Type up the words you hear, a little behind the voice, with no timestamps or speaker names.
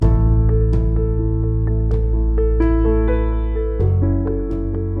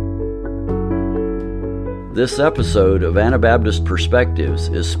This episode of Anabaptist Perspectives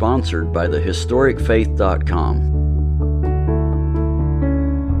is sponsored by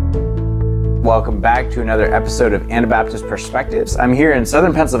thehistoricfaith.com. Welcome back to another episode of Anabaptist Perspectives. I'm here in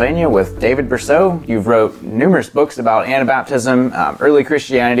southern Pennsylvania with David Berceau. You've wrote numerous books about Anabaptism, early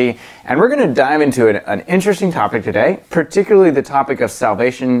Christianity, and we're going to dive into an interesting topic today, particularly the topic of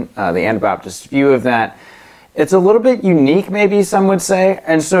salvation, the Anabaptist view of that. It's a little bit unique, maybe some would say,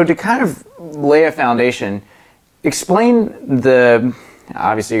 and so to kind of lay a foundation, explain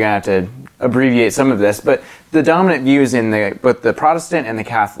obviously you're going to have to abbreviate some of this, but the dominant views in both the Protestant and the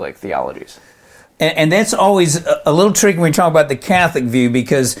Catholic theologies. And that's always a little tricky when we talk about the Catholic view,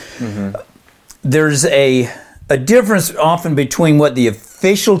 because there's a difference often between what the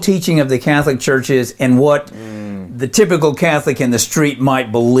official teaching of the Catholic Church is and what the typical Catholic in the street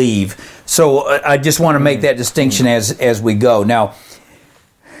might believe. So I just want to make that distinction as we go. Now,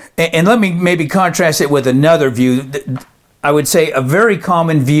 and let me maybe contrast it with another view. I would say a very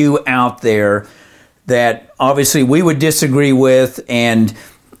common view out there that obviously we would disagree with and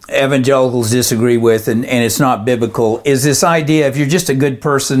evangelicals disagree with, and it's not biblical, is this idea if you're just a good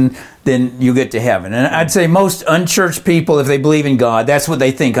person, then you get to heaven. And I'd say most unchurched people, if they believe in God, that's what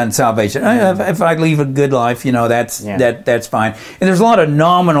they think on salvation. If I live a good life, that's fine. And there's a lot of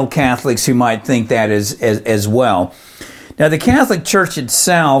nominal Catholics who might think that as well. Now, the Catholic Church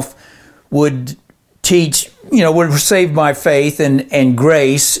itself would teach, we're saved by faith and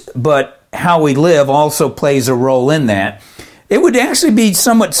grace, but how we live also plays a role in that. It would actually be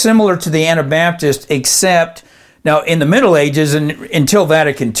somewhat similar to the Anabaptist, except now in the Middle Ages and until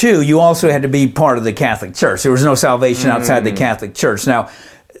Vatican II, you also had to be part of the Catholic Church. There was no salvation outside the Catholic Church. Now,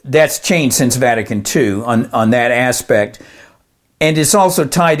 that's changed since Vatican II on that aspect. And it's also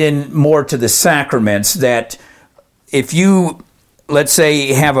tied in more to the sacraments, that if you, let's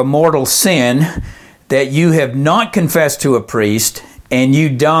say, have a mortal sin that you have not confessed to a priest, and you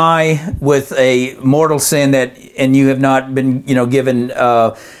die with a mortal sin and you have not been, given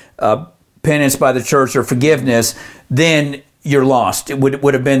penance by the church or forgiveness, then you're lost. It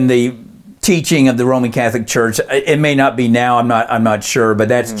would have been the teaching of the Roman Catholic Church. It may not be now. I'm not sure, but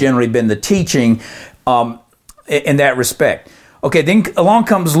that's generally been the teaching in that respect. Okay, then along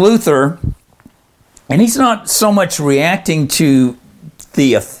comes Luther, and he's not so much reacting to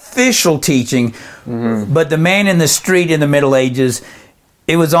the official teaching, but the man in the street in the Middle Ages.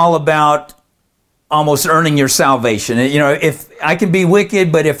 It was all about almost earning your salvation. If I can be wicked,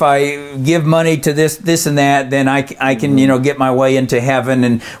 but if I give money to this and that, then I can, get my way into heaven.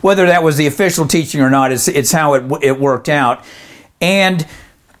 And whether that was the official teaching or not, it's how it worked out. And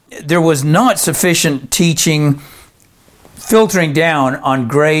there was not sufficient teaching filtering down on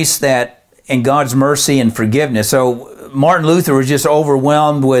grace and God's mercy and forgiveness. So Martin Luther was just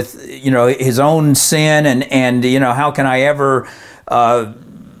overwhelmed with, his own sin and how can I ever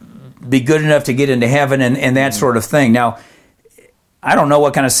be good enough to get into heaven and that sort of thing. Now, I don't know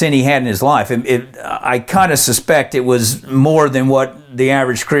what kind of sin he had in his life. I kind of suspect it was more than what the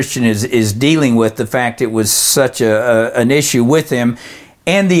average Christian is dealing with, the fact it was such an issue with him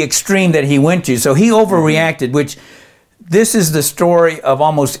and the extreme that he went to. So he overreacted, which this is the story of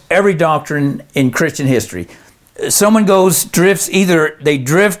almost every doctrine in Christian history. Someone drifts, either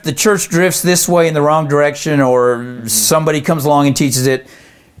the church drifts this way in the wrong direction, or somebody comes along and teaches it,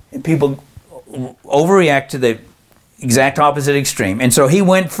 and people overreact to the exact opposite extreme. And so he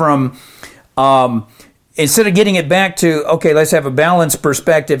went from, instead of getting it back to, okay, let's have a balanced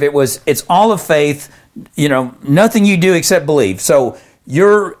perspective, it's all of faith, nothing you do except believe. So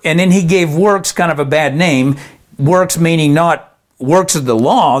and then he gave works kind of a bad name, works meaning not works of the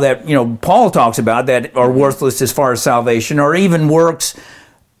law that Paul talks about that are worthless as far as salvation, or even works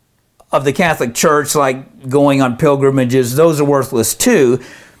of the Catholic Church like going on pilgrimages. Those are worthless too.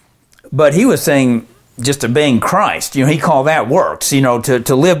 But he was saying just obeying Christ. He called that works.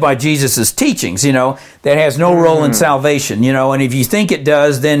 To live by Jesus' teachings. That has no role in salvation. And if you think it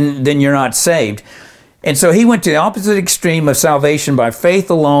does, then you're not saved. And so he went to the opposite extreme of salvation by faith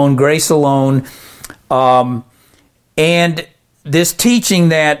alone, grace alone, and this teaching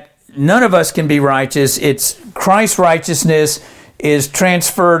that none of us can be righteous. It's Christ's righteousness is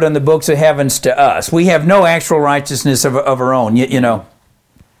transferred on the books of heavens to us. We have no actual righteousness of our own,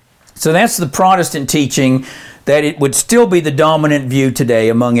 So that's the Protestant teaching, that it would still be the dominant view today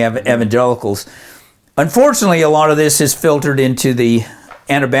among evangelicals. Unfortunately, a lot of this is filtered into the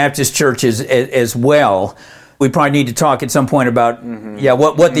Anabaptist churches as well. We probably need to talk at some point about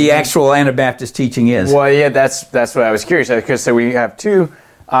what the actual Anabaptist teaching is. Well, yeah, that's what I was curious about, because so we have two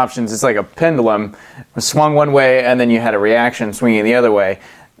options. It's like a pendulum, swung one way, and then you had a reaction swinging the other way.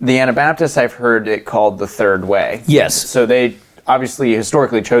 the Anabaptists, I've heard it called the third way. Yes. So they obviously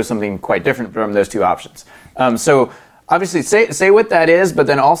historically chose something quite different from those two options. So obviously say what that is, but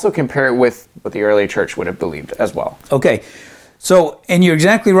then also compare it with what the early church would have believed as well. Okay. So, and you're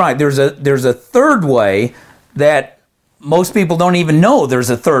exactly right. There's a third way that most people don't even know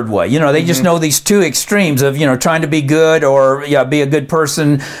there's a third way. They just know these two extremes of, trying to be good or, be a good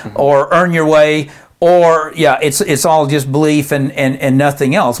person or earn your way or, it's all just belief and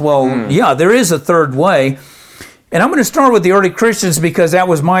nothing else. Well, there is a third way. And I'm going to start with the early Christians because that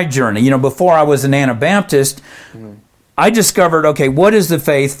was my journey. Before I was an Anabaptist, I discovered, okay, what is the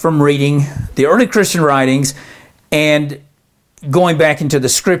faith from reading the early Christian writings and going back into the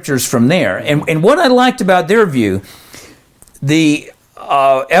scriptures from there. And what I liked about their view, the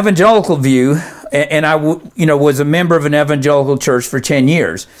evangelical view, and I was a member of an evangelical church for 10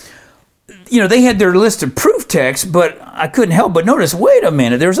 years. They had their list of proof texts, but I couldn't help but notice, wait a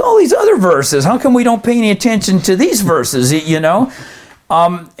minute, there's all these other verses. How come we don't pay any attention to these verses, And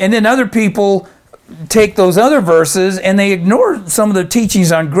then other people take those other verses and they ignore some of the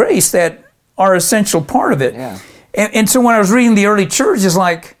teachings on grace that are essential part of it. Yeah. And so when I was reading the early church, it's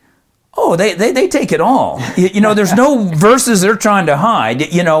like, oh, they take it all. There's no verses they're trying to hide.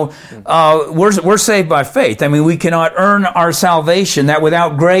 We're saved by faith. I mean, we cannot earn our salvation, that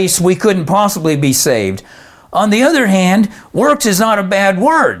without grace we couldn't possibly be saved. On the other hand, works is not a bad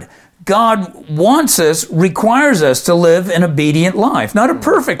word. God wants us, requires us to live an obedient life. Not a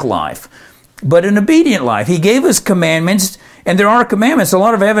perfect life, but an obedient life. He gave us commandments. And there are commandments. A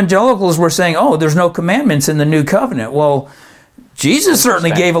lot of evangelicals were saying, oh, there's no commandments in the new covenant. Well, Jesus certainly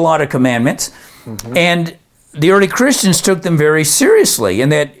gave a lot of commandments. And the early Christians took them very seriously.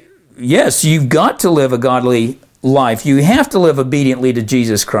 And that, yes, you've got to live a godly life. You have to live obediently to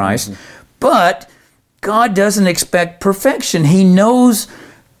Jesus Christ. But God doesn't expect perfection. He knows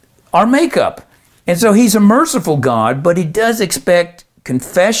our makeup. And so He's a merciful God, but He does expect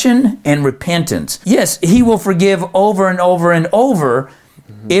confession and repentance. Yes, He will forgive over and over and over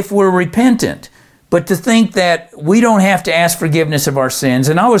if we're repentant. But to think that we don't have to ask forgiveness of our sins,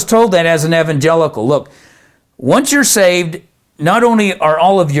 and I was told that as an evangelical, look, once you're saved, not only are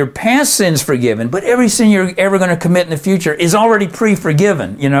all of your past sins forgiven, but every sin you're ever going to commit in the future is already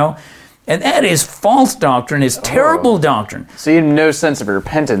pre-forgiven, And that is false doctrine, is terrible doctrine. So you had no sense of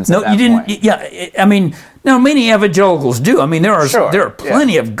repentance at that you didn't. point. Yeah, I mean, now many evangelicals do. I mean, there are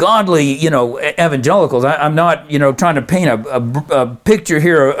plenty of godly, evangelicals. I'm not, trying to paint a picture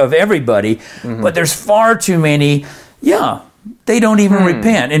here of everybody, but there's far too many. Yeah, they don't even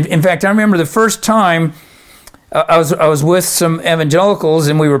repent. In fact, I remember the first time I was with some evangelicals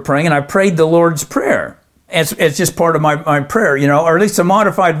and we were praying, and I prayed the Lord's Prayer. It's just part of my prayer, or at least a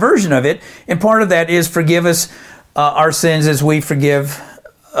modified version of it. And part of that is forgive us our sins as we forgive,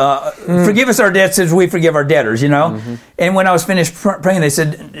 forgive us our debts as we forgive our debtors, And when I was finished praying, they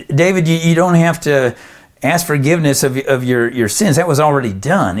said, David, you don't have to ask forgiveness of your sins. That was already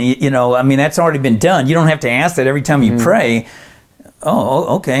done. That's already been done. You don't have to ask that every time you pray.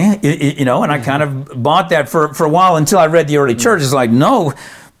 Oh, okay. And I kind of bought that for a while until I read the early church. It's like, no.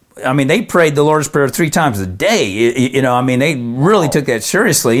 I mean, they prayed the Lord's Prayer 3 times a day. They really took that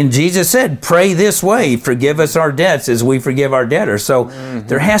seriously. And Jesus said, pray this way, forgive us our debts as we forgive our debtors. So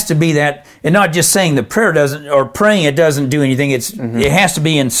there has to be that, and not just saying the prayer doesn't, or praying it doesn't do anything. It has to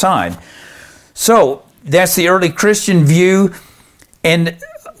be inside. So that's the early Christian view. And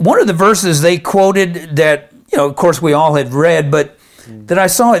one of the verses they quoted that, of course we all had read, but that I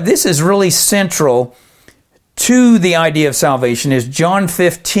saw, this is really central to the idea of salvation, is John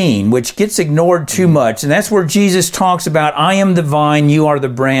 15, which gets ignored too much. And that's where Jesus talks about, I am the vine, you are the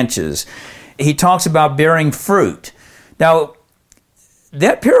branches. He talks about bearing fruit. Now,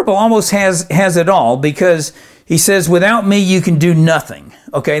 that parable almost has it all, because he says, without me, you can do nothing.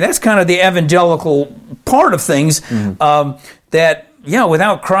 Okay, that's kind of the evangelical part of things,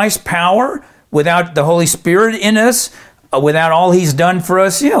 without Christ's power, without the Holy Spirit in us, without all He's done for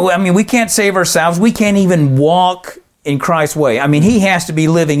us, we can't save ourselves. We can't even walk in Christ's way. I mean, He has to be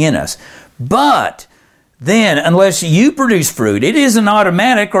living in us. But then, unless you produce fruit, it isn't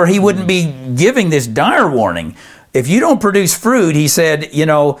automatic, or He wouldn't be giving this dire warning. If you don't produce fruit, He said, you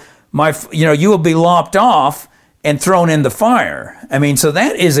will be lopped off and thrown in the fire. I mean, so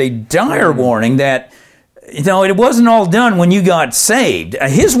that is a dire warning that, it wasn't all done when you got saved.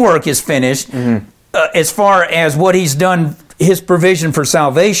 His work is finished. As far as what He's done, His provision for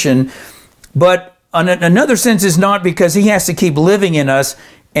salvation, but in another sense is not, because He has to keep living in us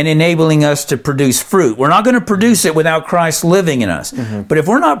and enabling us to produce fruit. We're not going to produce it without Christ living in us. But if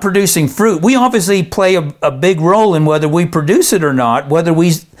we're not producing fruit, we obviously play a big role in whether we produce it or not, whether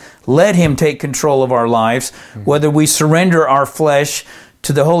we let Him take control of our lives, whether we surrender our flesh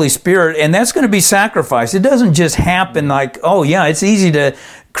to the Holy Spirit, and that's going to be sacrifice. It doesn't just happen like, oh yeah, it's easy to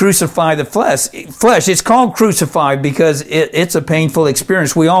crucify the flesh. It's called crucified because it's a painful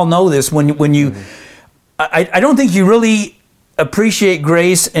experience. We all know this. When you, I don't think you really appreciate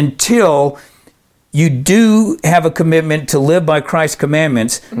grace until you do have a commitment to live by Christ's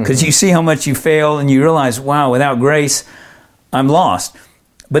commandments, because you see how much you fail and you realize, wow, without grace, I'm lost.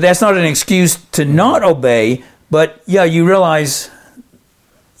 But that's not an excuse to not obey, but yeah, you realize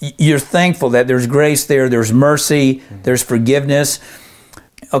you're thankful that there's grace there, there's mercy, there's forgiveness.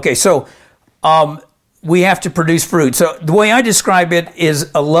 Okay, so we have to produce fruit. So the way I describe it is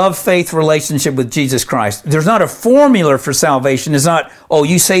a love-faith relationship with Jesus Christ. There's not a formula for salvation. It's not, oh,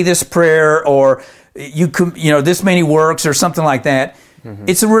 you say this prayer or you this many works or something like that.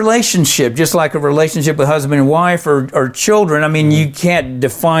 It's a relationship, just like a relationship with husband and wife or children. I mean, you can't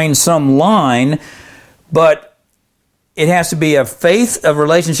define some line, but it has to be a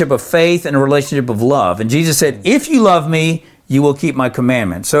relationship of faith and a relationship of love. And Jesus said, if you love me, you will keep my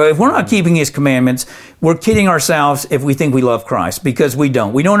commandments. So if we're not keeping His commandments, we're kidding ourselves if we think we love Christ, because we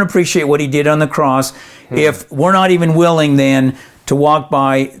don't. We don't appreciate what He did on the cross if we're not even willing then to walk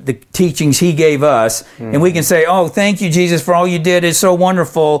by the teachings He gave us. And we can say, oh, thank you, Jesus, for all you did. It's so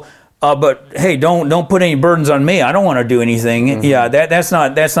wonderful. But hey, don't put any burdens on me. I don't want to do anything. Yeah, that's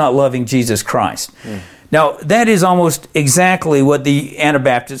not loving Jesus Christ. Now, that is almost exactly what the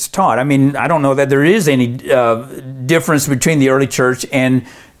Anabaptists taught. I mean, I don't know that there is any difference between the early church and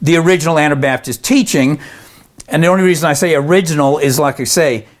the original Anabaptist teaching. And the only reason I say original is, like I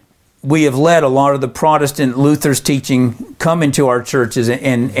say, we have let a lot of the Protestant Luther's teaching come into our churches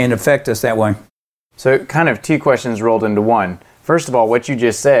and affect us that way. So kind of two questions rolled into one. First of all, what you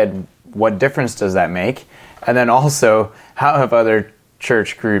just said, what difference does that make? And then also, how have other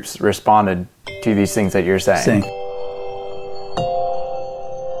church groups responded to these things that you're saying?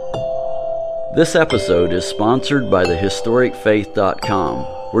 This episode is sponsored by thehistoricfaith.com,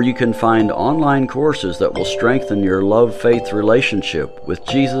 where you can find online courses that will strengthen your love-faith relationship with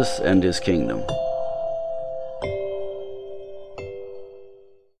Jesus and His kingdom.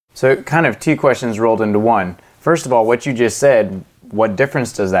 So kind of two questions rolled into one. First of all, what you just said, what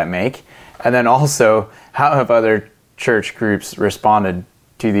difference does that make? And then also, how have other church groups responded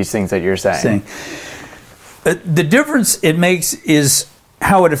to these things that you're saying? The difference it makes is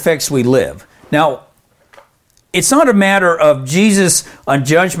how it affects we live. Now, it's not a matter of Jesus on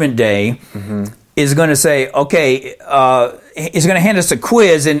Judgment Day is going to say, okay, is going to hand us a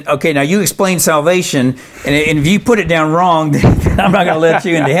quiz, and okay, now you explain salvation, and if you put it down wrong, then I'm not going to let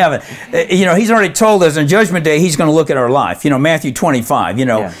you into heaven. He's already told us on Judgment Day He's going to look at our life. Matthew 25.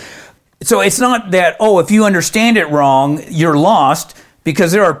 Yeah. So it's not that, if you understand it wrong, you're lost,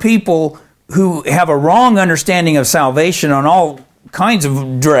 because there are people who have a wrong understanding of salvation on all kinds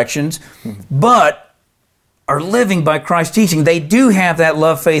of directions, but are living by Christ's teaching. They do have that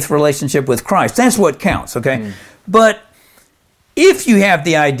love-faith relationship with Christ. That's what counts, okay? But if you have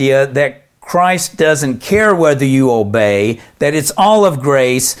the idea that Christ doesn't care whether you obey, that it's all of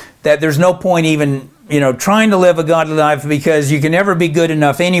grace, that there's no point even trying to live a godly life because you can never be good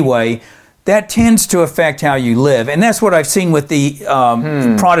enough anyway, that tends to affect how you live. And that's what I've seen with the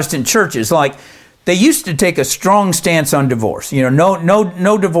Protestant churches. Like, they used to take a strong stance on divorce.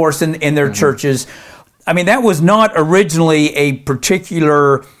 No divorce in their churches. I mean, that was not originally a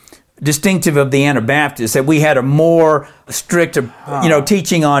particular distinctive of the Anabaptists, that we had a more strict,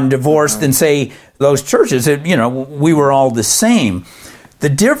 teaching on divorce than, say, those churches. We were all the same. The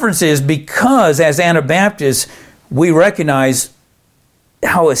difference is because as Anabaptists, we recognize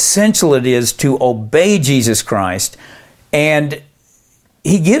how essential it is to obey Jesus Christ, and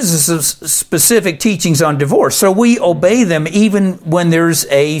He gives us specific teachings on divorce. So we obey them even when there's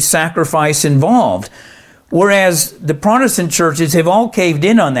a sacrifice involved. Whereas the Protestant churches have all caved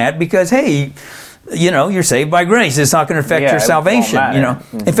in on that because, hey, you're saved by grace. It's not going to affect your salvation.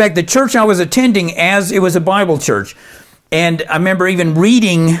 In fact, the church I was attending, as it was a Bible church, and I remember even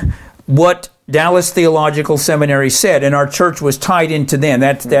reading what Dallas Theological Seminary said, and our church was tied into them.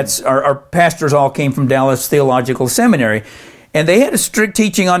 That's our pastors all came from Dallas Theological Seminary, and they had a strict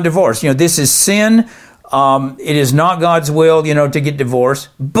teaching on divorce. This is sin. It is not God's will, to get divorced,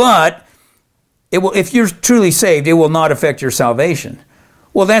 but it will, if you're truly saved, it will not affect your salvation.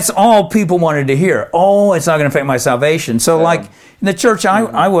 Well, that's all people wanted to hear. Oh, it's not going to affect my salvation. So like in the church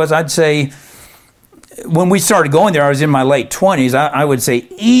I was, I'd say, when we started going there, I was in my late 20s. I would say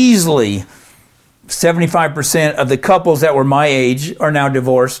easily 75% of the couples that were my age are now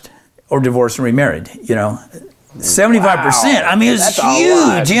divorced or divorced and remarried, 75%. Wow. I mean, it's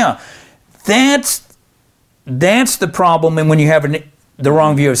huge. Yeah. That's the problem. And when you have the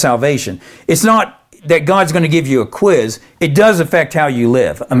wrong view of salvation, it's not that God's going to give you a quiz. It does affect how you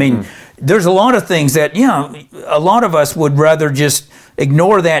live. I mean, there's a lot of things that, a lot of us would rather just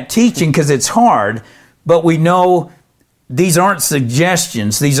ignore that teaching because it's hard, but we know these aren't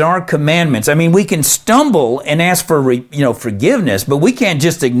suggestions. These aren't commandments. I mean, we can stumble and ask for, forgiveness, but we can't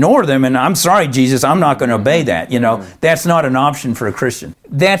just ignore them. And I'm sorry, Jesus, I'm not going to obey that. That's not an option for a Christian.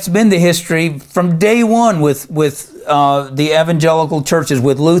 That's been the history from day one with the evangelical churches,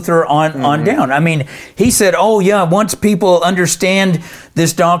 with Luther on down. I mean, he said, once people understand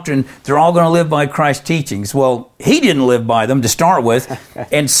this doctrine, they're all going to live by Christ's teachings. Well, he didn't live by them to start with.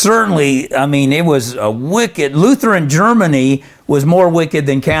 And certainly, I mean, it was a wicked. Lutheran Germany was more wicked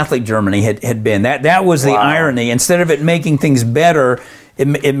than Catholic Germany had been. That was the irony. Instead of it making things better,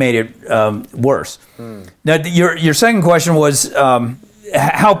 it made it worse. Now, your second question was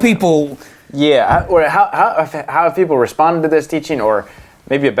how people... Yeah, or how have people responded to this teaching, or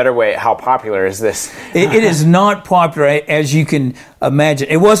maybe a better way, how popular is this? It is not popular, as you can imagine.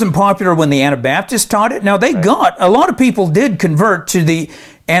 It wasn't popular when the Anabaptists taught it. Now, a lot of people did convert to the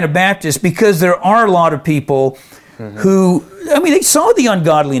Anabaptists because there are a lot of people who, they saw the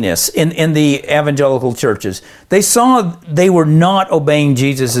ungodliness in the evangelical churches. They saw they were not obeying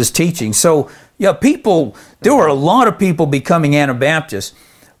Jesus' teaching. So, there were a lot of people becoming Anabaptists.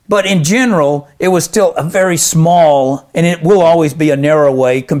 But in general, it was still a very small, and it will always be a narrow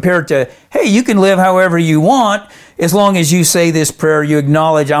way compared to, hey, you can live however you want as long as you say this prayer, you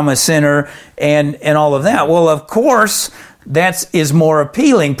acknowledge I'm a sinner, and all of that. Well, of course, that is more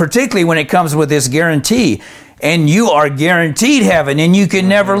appealing, particularly when it comes with this guarantee. And you are guaranteed heaven, and you can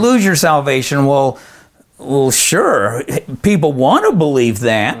never lose your salvation. Well, sure, people want to believe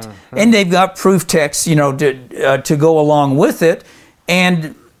that, and they've got proof texts, to go along with it.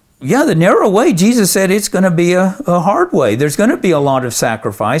 And the narrow way, Jesus said it's going to be a hard way. There's going to be a lot of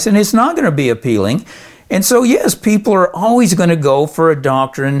sacrifice, and it's not going to be appealing. And so, yes, people are always going to go for a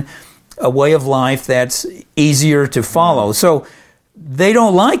doctrine, a way of life that's easier to follow. So they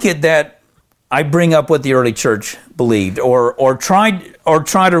don't like it that I bring up what the early church believed, or try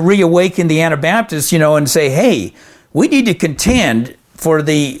to reawaken the Anabaptists, and say, hey, we need to contend for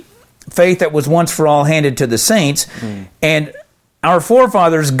the faith that was once for all handed to the saints, and our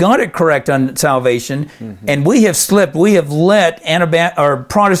forefathers got it correct on salvation, and we have slipped. We have let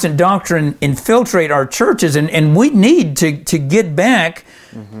Protestant doctrine infiltrate our churches, and we need to get back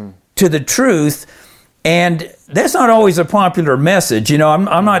to the truth. And that's not always a popular message.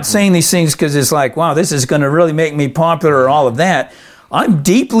 I'm not saying these things because it's like, wow, this is going to really make me popular or all of that. I'm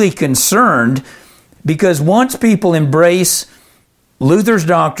deeply concerned because once people embrace Luther's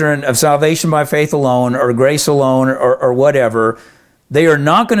doctrine of salvation by faith alone or grace alone or whatever, they are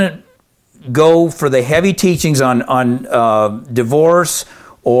not going to go for the heavy teachings on divorce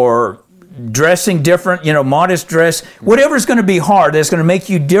or dressing different, modest dress, whatever's going to be hard, that's going to make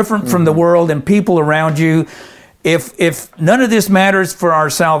you different from the world and people around you. If none of this matters for our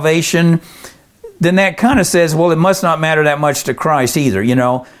salvation, then that kind of says, well, it must not matter that much to Christ either,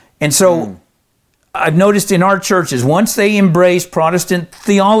 And so I've noticed in our churches, once they embrace Protestant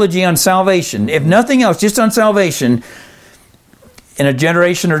theology on salvation, if nothing else, just on salvation, in a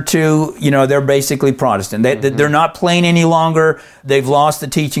generation or two, they're basically Protestant. They're not plain any longer. They've lost the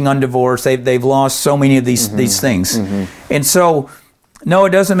teaching on divorce. They've lost so many of these things. And so, no,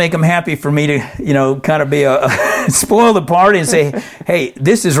 it doesn't make them happy for me to, kind of be spoil the party and say, hey,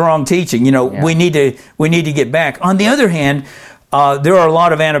 this is wrong teaching. We need to get back. On the other hand, there are a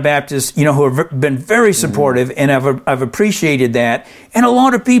lot of Anabaptists, who have been very supportive, and I've appreciated that. And a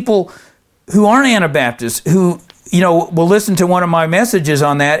lot of people who aren't Anabaptists who, will listen to one of my messages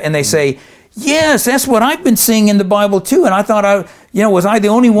on that, and they say, yes, that's what I've been seeing in the Bible too. And I thought, was I the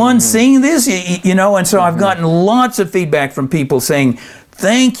only one seeing this? And so I've gotten lots of feedback from people saying,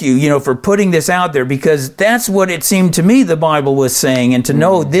 thank you, for putting this out there, because that's what it seemed to me the Bible was saying. And to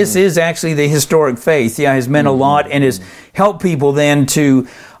know this is actually the historic faith, has meant a lot and has helped people then to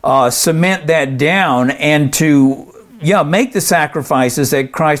cement that down and to make the sacrifices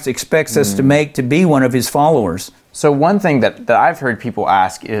that Christ expects us to make to be one of his followers. So one thing that I've heard people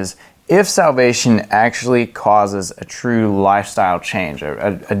ask is, if salvation actually causes a true lifestyle change,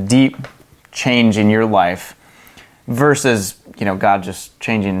 a deep change in your life, versus, God just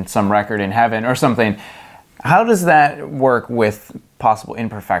changing some record in heaven or something, how does that work with possible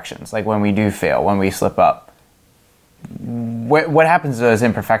imperfections, like when we do fail, when we slip up. What happens to those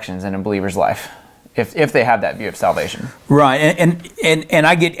imperfections in a believer's life if they have that view of salvation? Right, and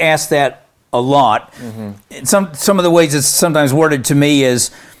I get asked that a lot. Mm-hmm. Some of the ways it's sometimes worded to me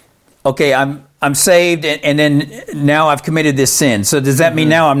is, okay, I'm saved, and then now I've committed this sin. So does that mean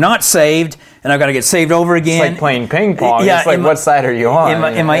now I'm not saved, and I've got to get saved over again? It's like playing ping pong. Yeah, it's like, what side are you on?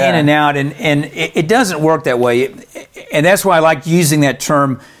 Am I in and out? And it doesn't work that way. And that's why I like using that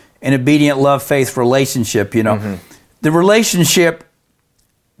term, an obedient love, faith relationship. The relationship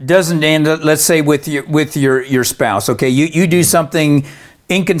doesn't end, let's say, with your spouse. Okay, you do something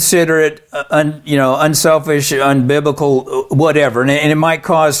inconsiderate, unselfish, unbiblical, whatever, and it might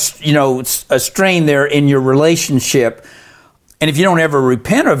cause a strain there in your relationship. And if you don't ever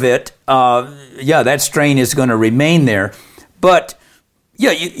repent of it, that strain is going to remain there. But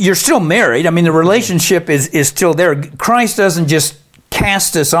you're still married. I mean, the relationship is still there. Christ doesn't just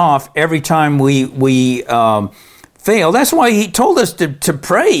cast us off every time we fail. That's why he told us to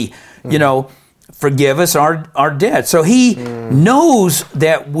pray, forgive us our debt. So he knows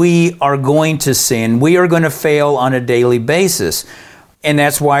that we are going to sin. We are going to fail on a daily basis. And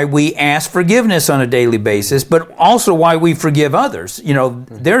that's why we ask forgiveness on a daily basis, but also why we forgive others,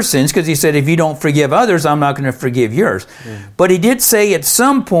 their sins, because he said, if you don't forgive others, I'm not going to forgive yours. But he did say at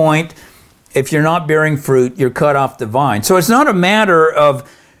some point, if you're not bearing fruit, you're cut off the vine. So it's not a matter of,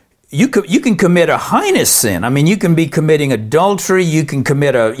 you can commit a heinous sin. I mean, you can be committing adultery, you can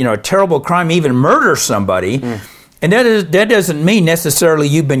commit a terrible crime, even murder somebody. And that doesn't mean necessarily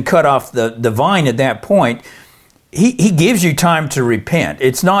you've been cut off the vine at that point. He gives you time to repent.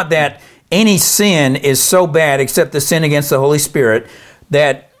 It's not that any sin is so bad, except the sin against the Holy Spirit,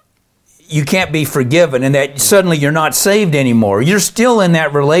 that you can't be forgiven and that suddenly you're not saved anymore. You're still in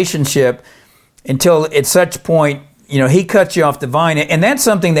that relationship until at such point, he cuts you off the vine. And that's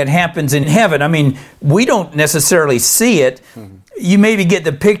something that happens in heaven. I mean, we don't necessarily see it. You maybe get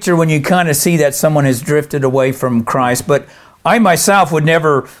the picture when you kind of see that someone has drifted away from Christ. But I myself would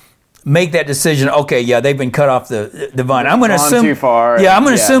never make that decision. Okay, they've been cut off the vine. I'm going to assume too far. I'm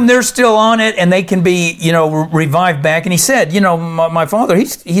going to assume they're still on it and they can be, revived back. And he said, my father,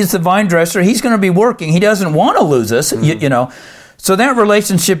 he's the vine dresser. He's going to be working. He doesn't want to lose us, So that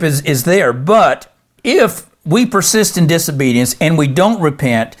relationship is there. But if we persist in disobedience and we don't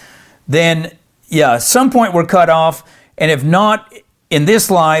repent, then at some point we're cut off. And if not in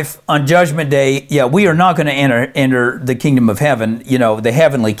this life, on Judgment Day, we are not going to enter the kingdom of heaven, the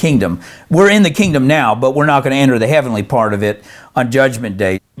heavenly kingdom. We're in the kingdom now, but we're not going to enter the heavenly part of it on Judgment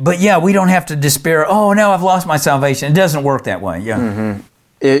Day. But we don't have to despair, oh, now I've lost my salvation. It doesn't work that way.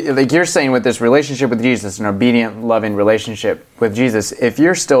 Like you're saying, with this relationship with Jesus, an obedient, loving relationship with Jesus, if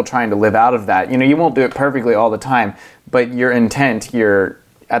you're still trying to live out of that, you won't do it perfectly all the time, but your intent,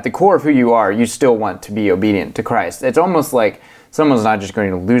 at the core of who you are, you still want to be obedient to Christ. It's almost like someone's not just going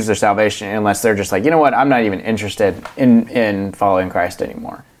to lose their salvation unless they're just like, what, I'm not even interested in following Christ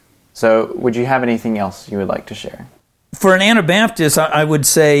anymore. So would you have anything else you would like to share? For an Anabaptist, I would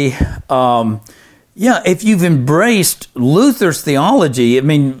say, if you've embraced Luther's theology, I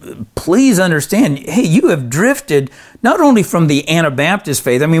mean, please understand, hey, you have drifted not only from the Anabaptist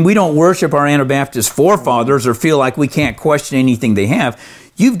faith. I mean, we don't worship our Anabaptist forefathers or feel like we can't question anything they have.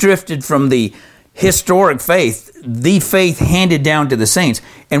 You've drifted from the historic faith, the faith handed down to the saints,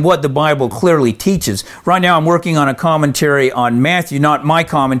 and what the Bible clearly teaches. Right now I'm working on a commentary on Matthew, not my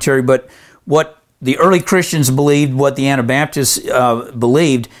commentary, but what the early Christians believed, what the Anabaptists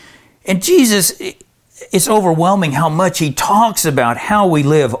believed. And Jesus, it's overwhelming how much he talks about how we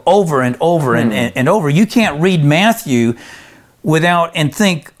live over and over and over. You can't read Matthew and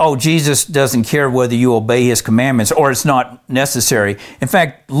think, oh, Jesus doesn't care whether you obey his commandments or it's not necessary. In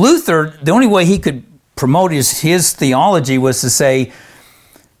fact, Luther, the only way he could promote his theology was to say,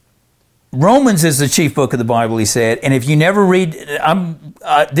 Romans is the chief book of the Bible, he said, and if you never read,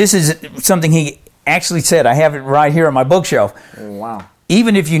 this is something he actually said, I have it right here on my bookshelf. Wow.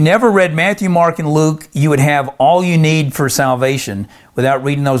 Even if you never read Matthew, Mark, and Luke, you would have all you need for salvation without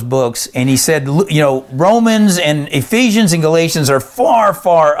reading those books. And he said, Romans and Ephesians and Galatians are far,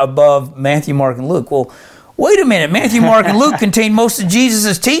 far above Matthew, Mark, and Luke. Well, wait a minute. Matthew, Mark, and Luke contain most of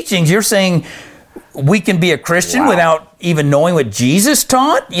Jesus' teachings. You're saying we can be a Christian without even knowing what Jesus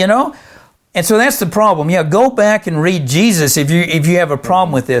taught, And so that's the problem. Go back and read Jesus if you have a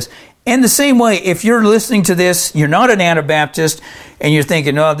problem with this. And the same way, if you're listening to this, you're not an Anabaptist, and you're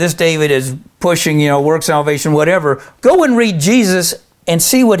thinking, oh, this David is pushing, work salvation, whatever, go and read Jesus and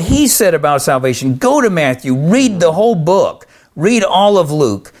see what he said about salvation. Go to Matthew, read the whole book, read all of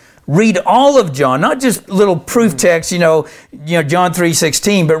Luke, read all of John, not just little proof texts, John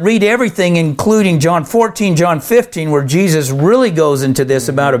 3:16, but read everything, including John 14, John 15, where Jesus really goes into this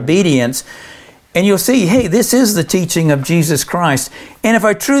about obedience. And you'll see, hey, this is the teaching of Jesus Christ. And if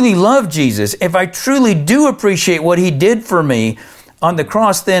I truly love Jesus, if I truly do appreciate what he did for me on the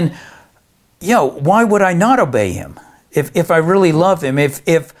cross, then, why would I not obey him? If I really love him,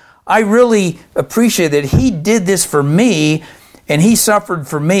 if I really appreciate that he did this for me and he suffered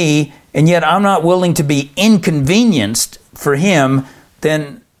for me, and yet I'm not willing to be inconvenienced for him,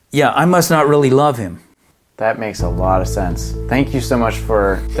 then, I must not really love him. That makes a lot of sense. Thank you so much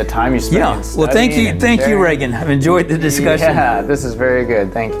for the time you spent. Yeah, well, thank you, Reagan. I've enjoyed the discussion. Yeah, this is very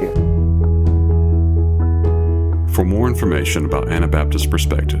good. Thank you. For more information about Anabaptist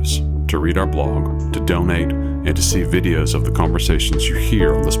Perspectives, to read our blog, to donate, and to see videos of the conversations you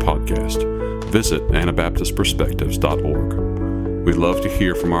hear on this podcast, visit AnabaptistPerspectives.org. We'd love to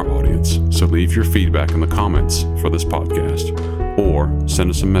hear from our audience, so leave your feedback in the comments for this podcast, or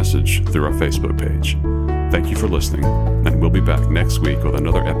send us a message through our Facebook page. Thank you for listening, and we'll be back next week with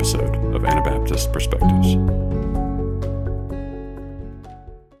another episode of Anabaptist Perspectives.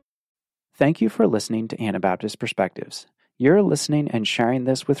 Thank you for listening to Anabaptist Perspectives. Your listening and sharing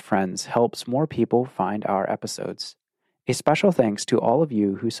this with friends helps more people find our episodes. A special thanks to all of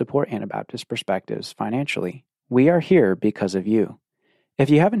you who support Anabaptist Perspectives financially. We are here because of you. If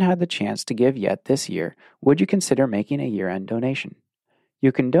you haven't had the chance to give yet this year, would you consider making a year-end donation?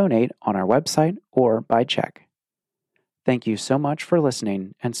 You can donate on our website or by check. Thank you so much for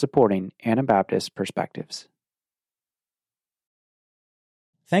listening and supporting Anabaptist Perspectives.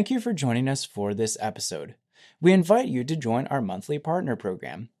 Thank you for joining us for this episode. We invite you to join our monthly partner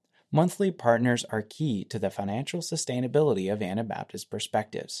program. Monthly partners are key to the financial sustainability of Anabaptist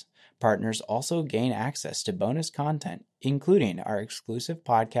Perspectives. Partners also gain access to bonus content, including our exclusive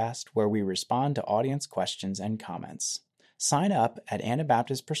podcast where we respond to audience questions and comments. Sign up at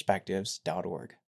AnabaptistPerspectives.org.